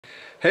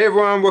Hey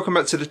everyone, welcome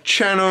back to the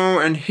channel,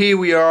 and here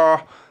we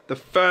are, the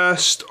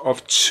first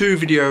of 2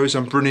 videos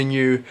I'm bringing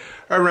you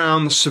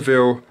around the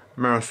Seville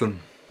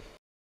Marathon.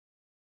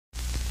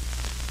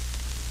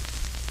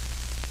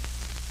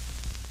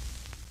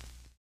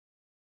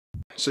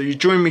 So you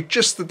join me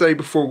just the day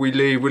before we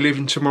leave. We're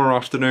leaving tomorrow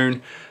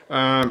afternoon,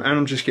 and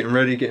I'm just getting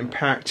ready, getting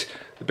packed.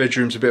 The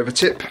bedroom's a bit of a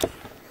tip,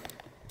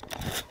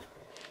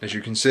 as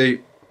you can see.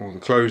 All the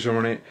clothes are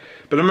on it,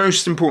 but the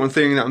most important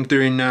thing that I'm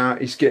doing now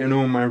is getting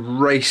all my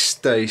race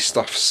day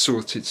stuff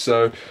sorted.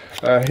 So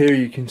here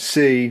you can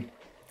see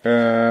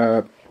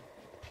run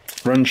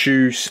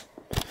shoes,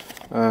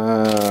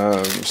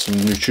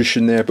 some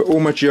nutrition there, but all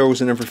my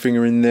gels and everything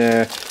are in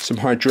there, some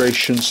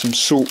hydration, some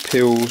salt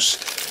pills,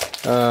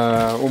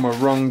 all my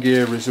run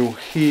gear is all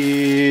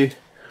here.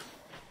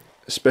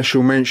 A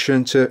special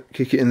mention to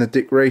kick it in the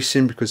dick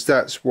racing, because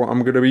that's what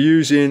I'm going to be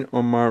using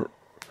on my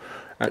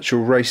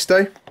actual race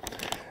day.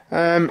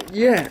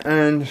 Yeah,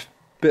 and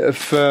bit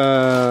of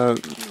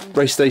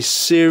race day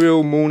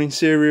cereal, morning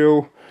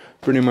cereal,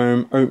 bringing my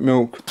own oat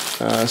milk,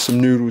 some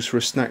noodles for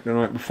a snack the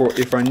night before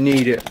if I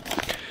need it.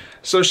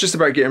 So it's just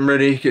about getting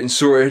ready, getting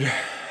sorted.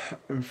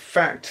 In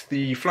fact,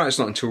 the flight's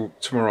not until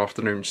tomorrow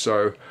afternoon,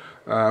 so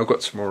I've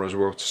got tomorrow as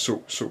well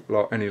to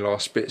sort any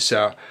last bits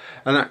out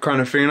and that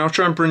kind of thing. And I'll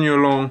try and bring you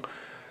along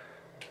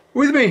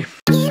with me.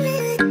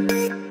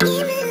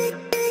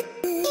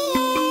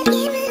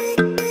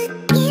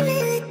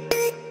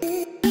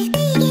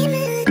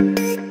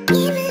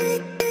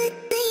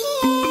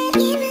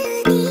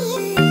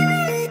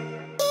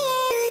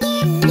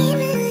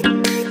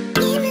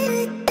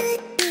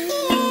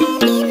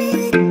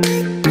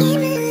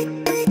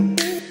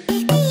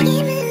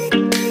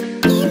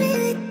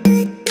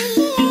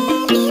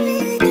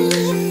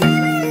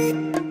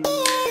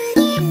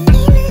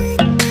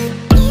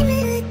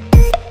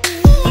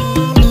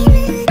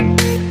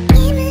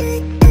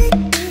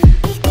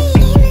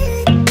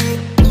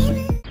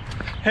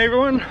 Hey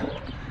everyone,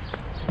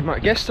 you might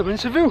have guessed I'm in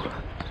Seville,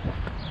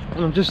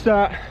 and I'm just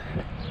out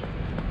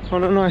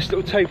on a nice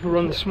little taper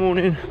run this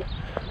morning.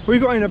 We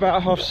got in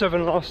about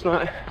 7:30 last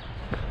night,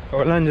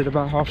 or I landed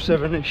about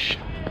 7:30ish,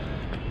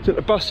 took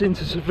the bus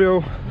into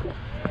Seville,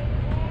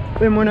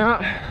 then went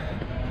out,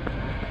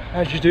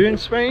 as you do in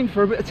Spain,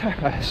 for a bit of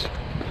tapas,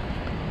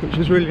 which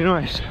was really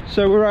nice.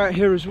 So we're out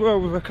here as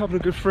well with a couple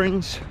of good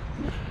friends,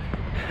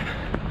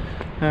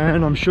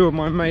 and I'm sure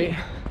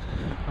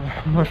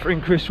my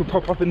friend Chris will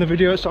pop up in the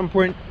video at some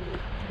point.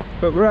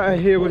 But we're out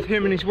here with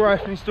him and his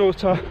wife and his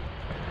daughter,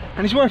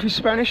 and his wife is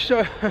Spanish,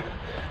 so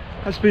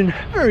that's been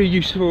very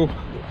useful.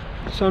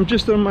 So I'm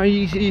just on my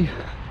easy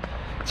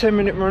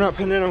 10-minute run up,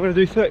 and then I'm going to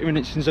do 30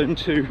 minutes in zone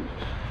 2,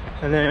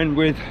 and then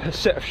with a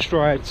set of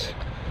strides,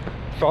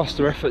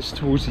 faster efforts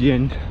towards the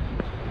end.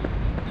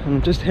 And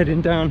I'm just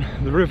heading down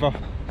the river,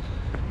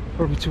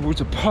 probably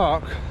towards a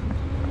park.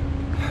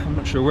 I'm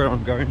not sure where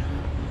I'm going,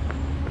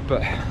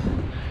 but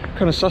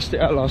kind of sussed it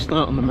out last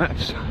night on the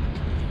maps.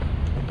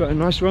 But a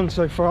nice run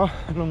so far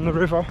along the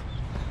river,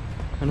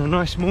 and a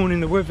nice morning.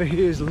 The weather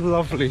here is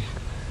lovely,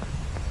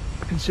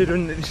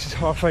 considering that this is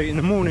 8:30 in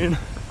the morning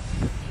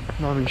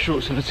and I'm in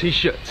shorts and a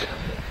t-shirt.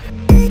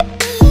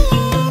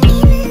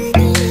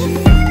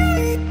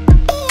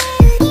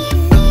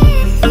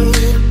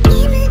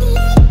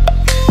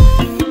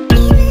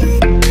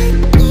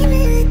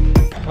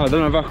 I don't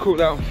know if I caught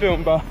that on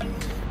film, but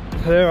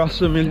there are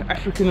some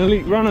African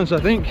elite runners, I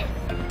think.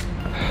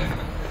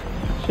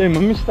 Shame I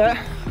missed that.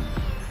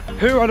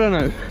 Who? I don't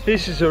know.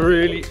 This is a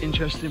really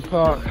interesting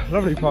park,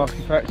 lovely park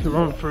in fact, to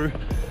run through.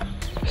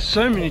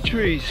 So many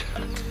trees.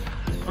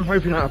 I'm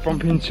hoping that I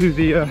bump into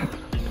the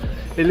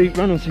elite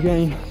runners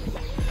again.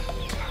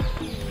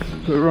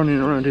 We're running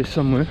around here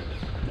somewhere.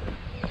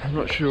 I'm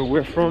not sure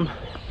where from,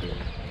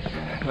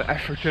 but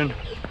African.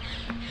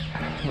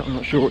 I'm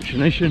not sure which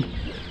nation.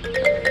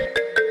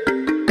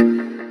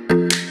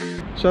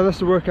 So that's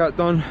the workout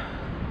done.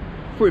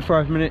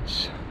 45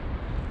 minutes.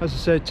 As I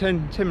said,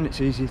 10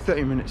 minutes easy,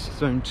 30 minutes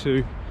zone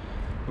 2,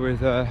 with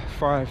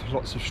 5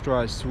 lots of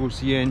strides towards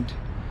the end.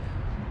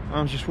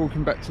 I'm just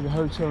walking back to the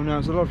hotel now.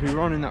 It's a lovely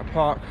run in that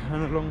park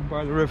and along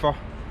by the river,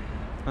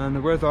 and the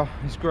weather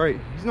is great.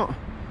 It's not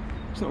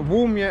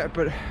warm yet,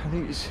 but I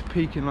think it's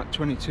peaking like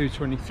 22,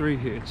 23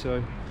 here,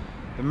 so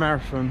the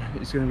marathon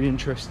is going to be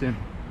interesting.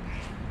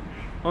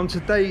 On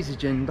today's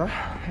agenda,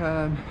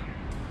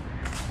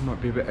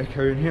 might be a bit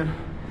echo in here.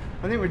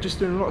 I think we're just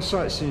doing a lot of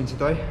sightseeing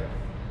today.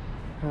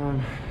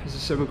 As I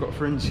said, we've got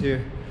friends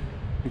here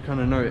who kind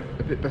of know it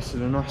a bit better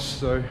than us,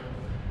 so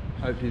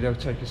hopefully they'll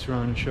take us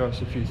around and show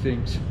us a few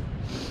things.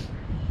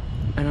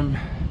 And I'm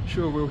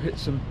sure we'll hit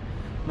some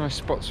nice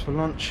spots for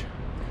lunch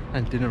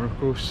and dinner, of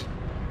course.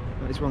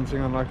 That is one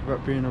thing I like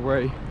about being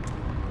away,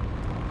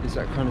 is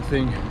that kind of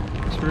thing,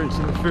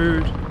 experiencing the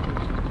food,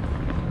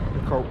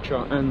 the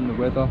culture and the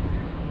weather.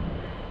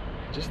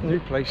 Just new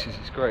places,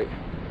 it's great.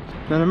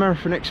 Now the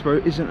Marathon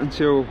Expo isn't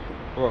until,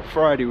 well,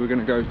 Friday. We're going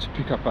to go to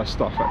pick up our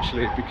stuff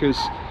actually, because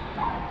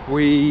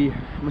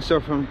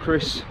myself and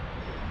Chris,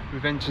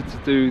 we've entered to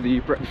do the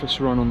breakfast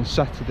run on the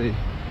Saturday,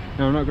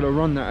 Now I'm not going to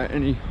run that at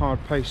any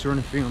hard pace or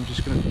anything. I'm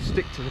just going to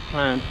stick to the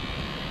plan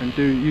and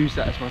use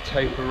that as my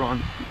taper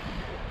run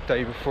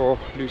day before,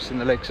 loosen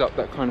the legs up,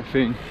 that kind of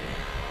thing.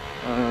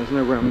 There's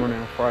no way I'm running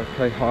a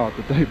 5k hard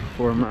the day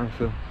before a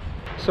marathon.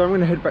 So I'm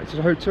going to head back to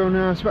the hotel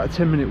now. It's about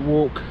a 10-minute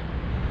walk,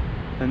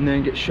 and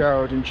then get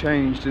showered and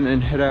changed, and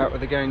then head out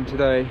with the gang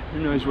today. Who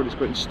knows what it's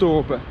got in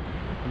store, but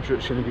I'm sure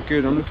it's going to be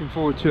good. I'm looking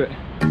forward to it.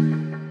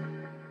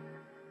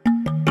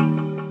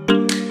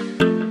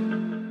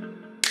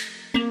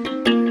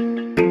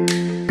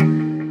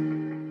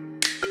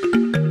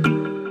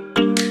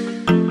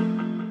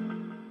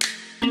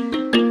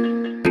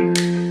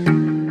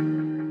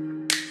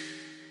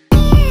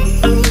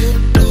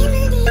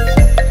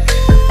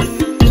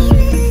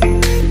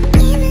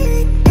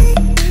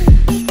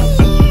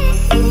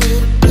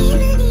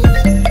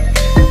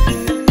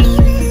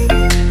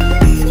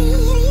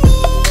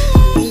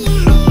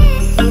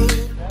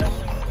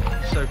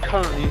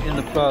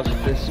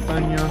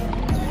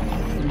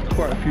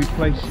 Quite a few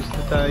places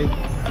today.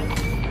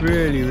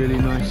 Really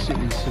nice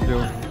city,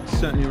 Seville.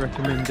 Certainly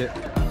recommend it.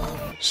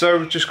 So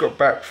we've just got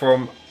back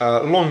from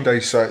a long day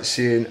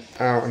sightseeing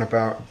out and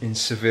about in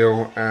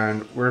Seville,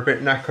 and we're a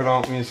bit knackered,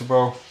 aren't we,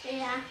 Isabel?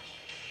 Yeah.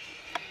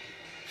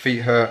 Feet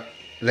hurt,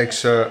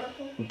 legs hurt.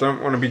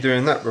 Don't want to be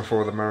doing that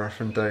before the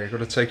marathon day. Got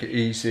to take it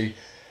easy.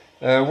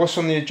 What's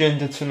on the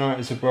agenda tonight,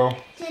 Isabel?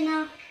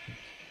 Dinner.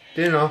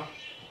 Dinner?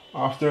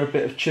 After a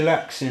bit of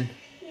chillaxing?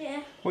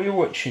 Yeah. What are you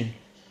watching?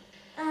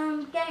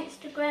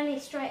 Gangster Granny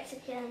Strikes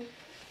Again.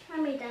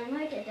 Mummy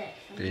downloaded it.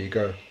 There you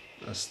go.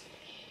 That's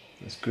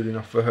good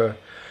enough for her.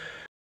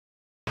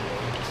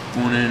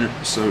 Morning.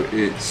 So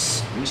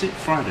it's, is it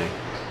Friday?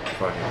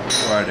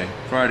 Friday,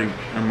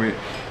 and we're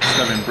just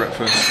having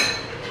breakfast.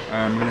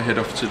 I'm gonna head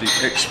off to the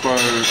expo.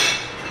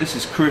 This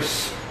is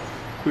Chris.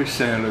 Chris,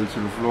 say hello to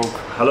the vlog.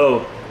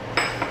 Hello.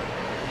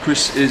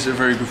 Chris is a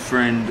very good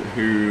friend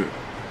who.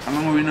 How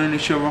long have we known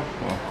each other?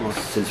 Oh God.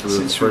 Since we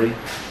were three.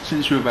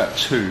 Since we were about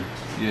two.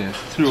 Yeah,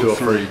 two or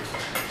three.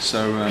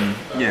 So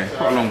yeah,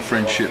 quite a long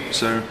friendship.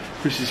 So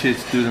Chris is here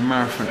to do the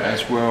marathon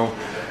as well.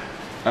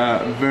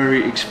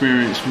 Very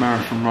experienced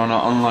marathon runner,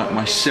 unlike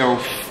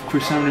myself.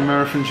 Chris, how many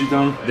marathons you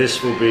done?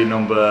 This will be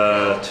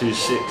number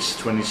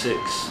 26.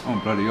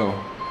 Oh bloody hell!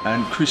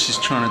 And Chris is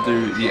trying to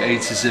do the A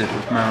to Z of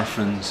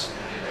marathons.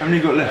 How many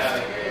you got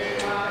left?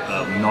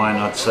 9,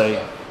 I'd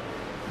say.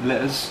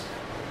 Letters?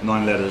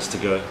 9 letters to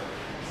go.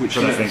 Which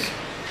I think.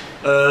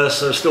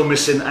 So still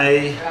missing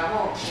A.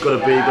 It's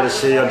got a B, got a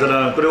C. I don't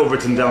know. I've got it all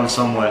written down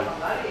somewhere.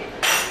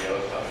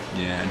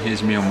 Yeah, and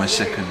here's me on my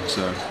second.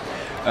 So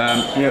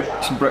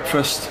yeah, some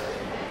breakfast.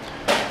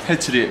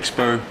 Head to the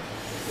expo,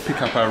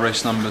 pick up our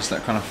race numbers,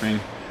 that kind of thing,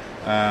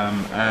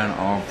 and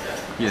I'll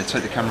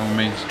take the camera with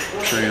me,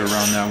 show you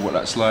around now what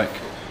that's like.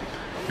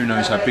 Who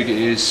knows how big it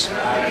is?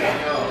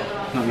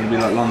 Not going to be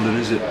like London,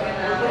 is it?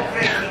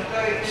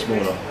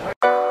 Smaller.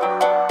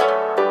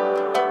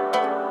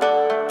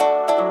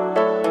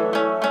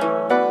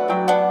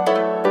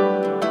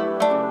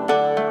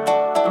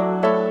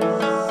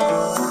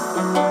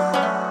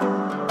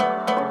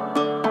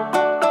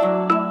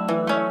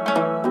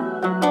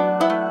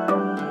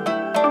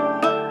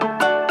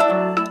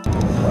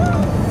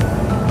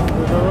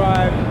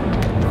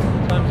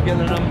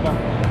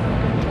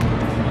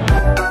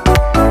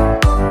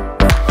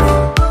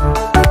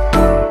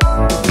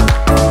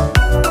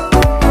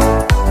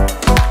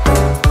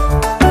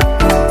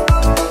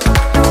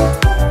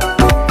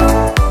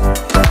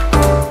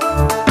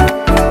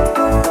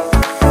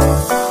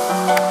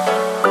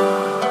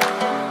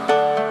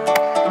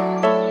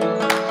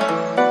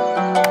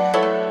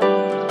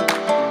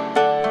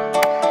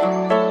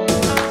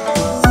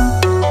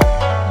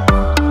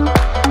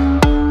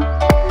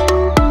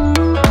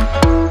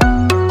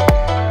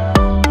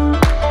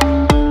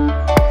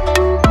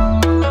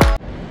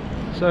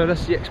 So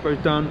that's the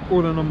expo done,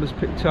 all the numbers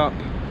picked up,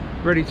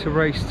 ready to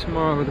race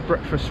tomorrow with a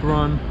breakfast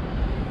run,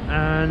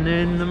 and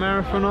then the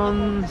marathon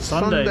on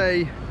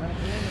Sunday.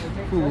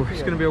 Ooh,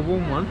 it's going to be a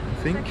warm one, I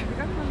think.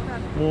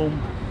 Warm,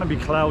 maybe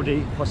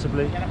cloudy,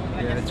 possibly.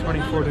 Yeah,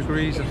 24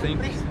 degrees, I think.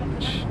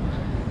 Which,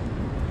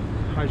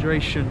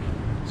 hydration,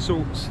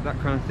 salts, that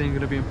kind of thing,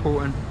 going to be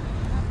important.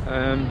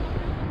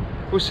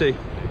 We'll see.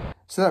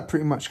 So that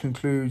pretty much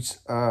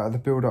concludes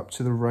the build up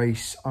to the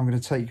race. I'm going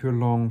to take you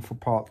along for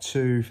part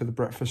 2 for the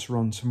breakfast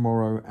run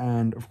tomorrow,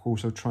 and of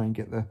course I'll try and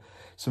get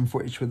some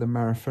footage with the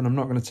marathon. I'm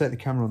not going to take the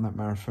camera on that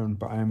marathon,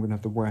 but I am going to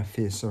have the wife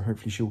here, so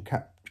hopefully she'll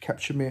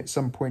capture me at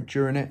some point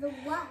during it. The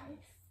wife?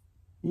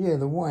 Yeah,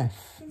 the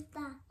wife. Who's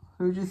that?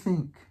 Who do you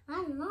think? I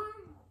don't know.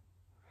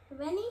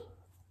 Rennie?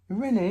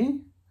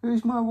 Rennie?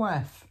 Who's my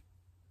wife?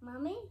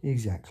 Mummy?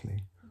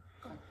 Exactly.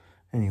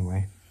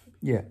 Anyway,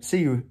 yeah, see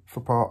you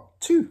for part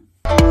 2.